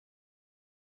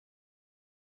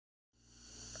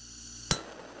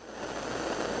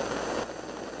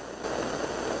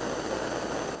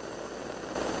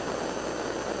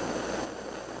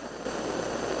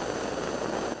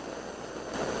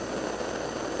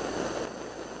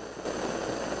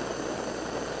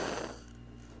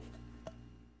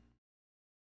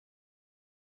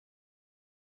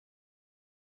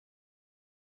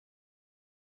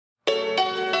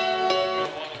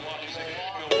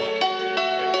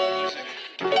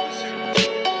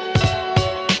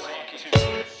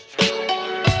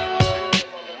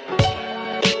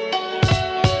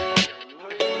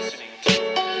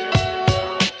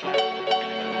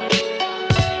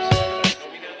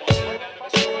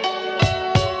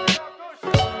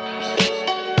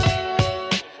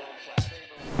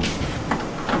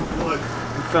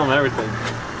film everything.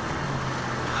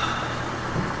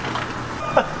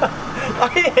 I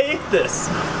hate this.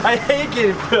 I hate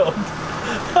getting filmed.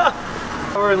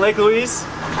 We're in Lake Louise,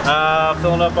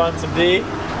 filling up on some D.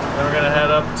 Then we're gonna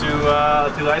head up to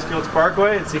the Icefields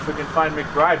Parkway and see if we can find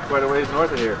McBride quite a ways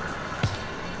north of here.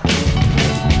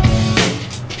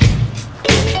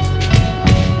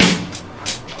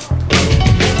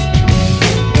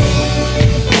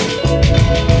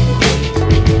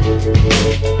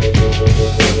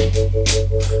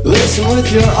 Listen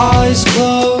with your eyes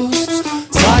closed,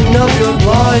 tighten up your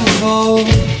blindfold.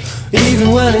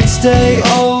 Even when it's day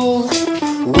old,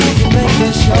 we can make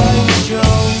the shine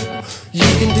show. You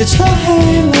can ditch the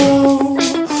halo,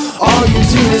 all you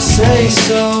do is say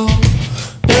so.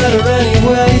 Better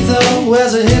anyway though,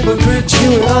 as a hypocrite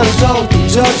chewing on his jaw with the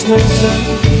judgment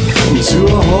into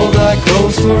a hole that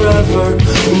goes forever,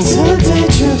 until a day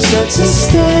trip sets a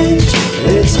stage.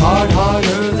 It's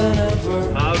harder than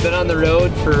ever. I've been on the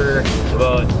road for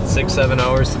about 6-7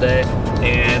 hours today,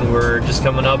 and we're just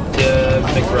coming up to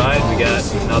McBride. We got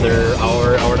another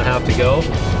hour and a half to go,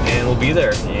 and we'll be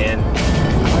there. And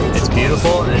it's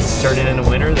beautiful, and it's turning into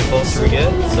winter the closer we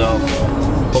get, so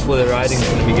hopefully the riding's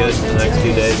going to be good for the next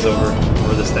few days over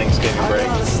this Thanksgiving break.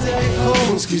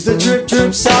 Squeeze the drip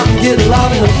drips out and get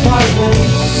loud in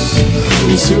apartments,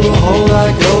 into a hole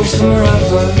that goes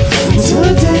forever, until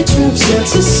a day trip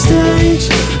sets a stage.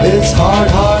 It's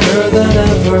harder than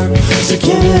ever, so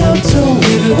give it up, don't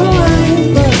give it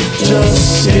away,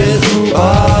 just getting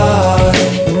by.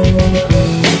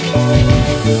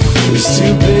 It's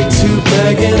too big to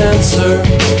beg and answer.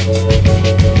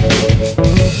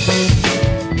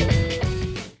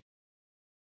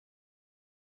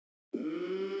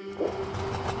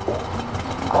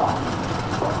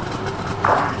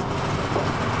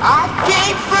 I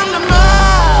came from the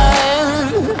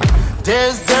mud,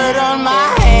 there's dirt on my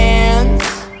hands.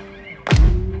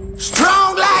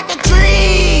 Strong like a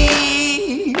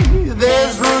tree,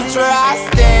 there's roots where I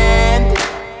stand.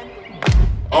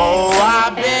 Oh,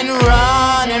 I've been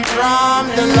running from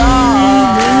the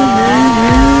law.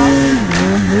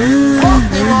 Hope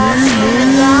they won't shoot me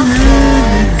down soon.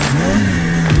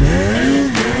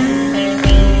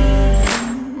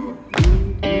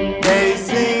 They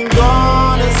sing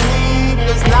on a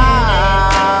sleepless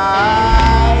night,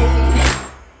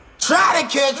 try to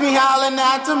catch me howling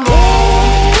at the moon.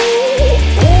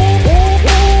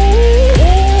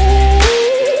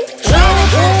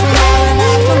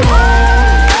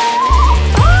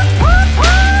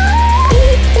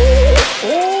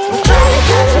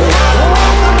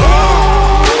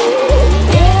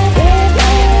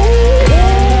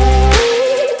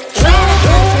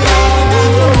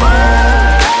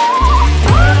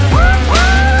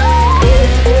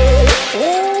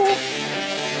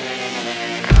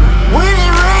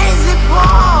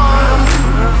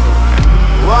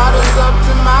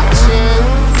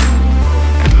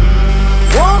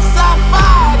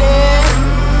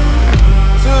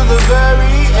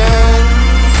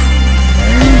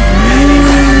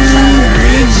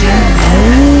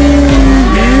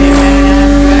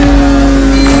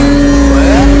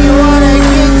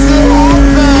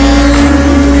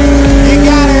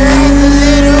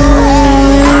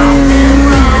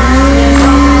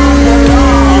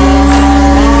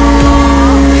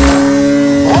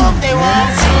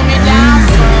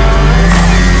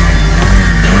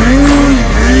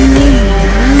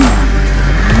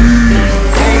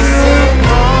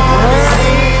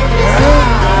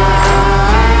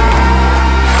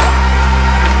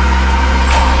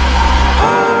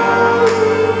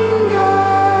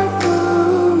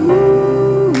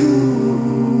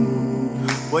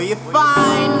 Will you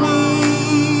find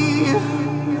me?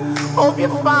 Hope you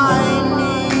find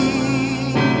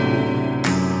me.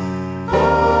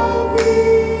 I'll be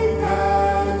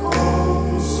back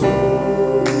home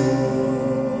soon.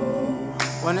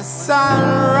 When the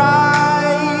sunrise,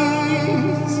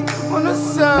 when the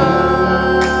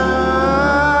sun.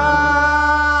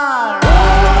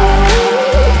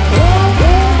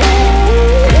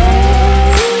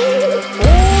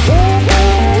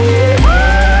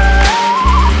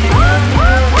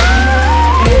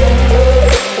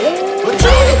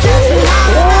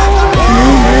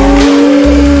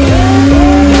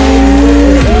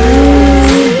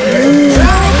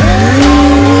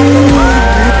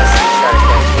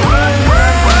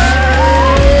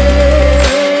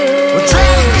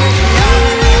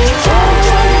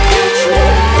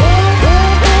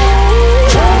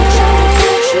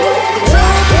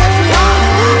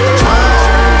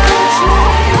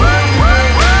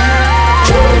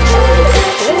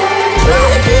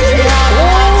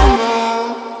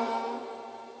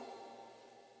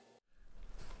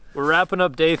 wrapping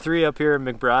up day 3 up here in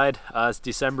McBride. It's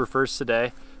December 1st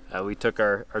today. We took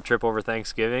our trip over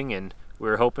Thanksgiving, and we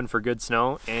were hoping for good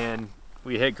snow, and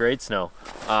we hit great snow.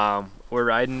 We're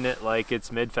riding it like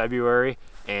it's mid-February,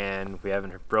 and we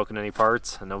haven't broken any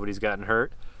parts, and nobody's gotten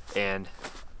hurt, and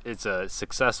it's a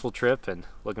successful trip, and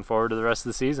looking forward to the rest of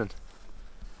the season.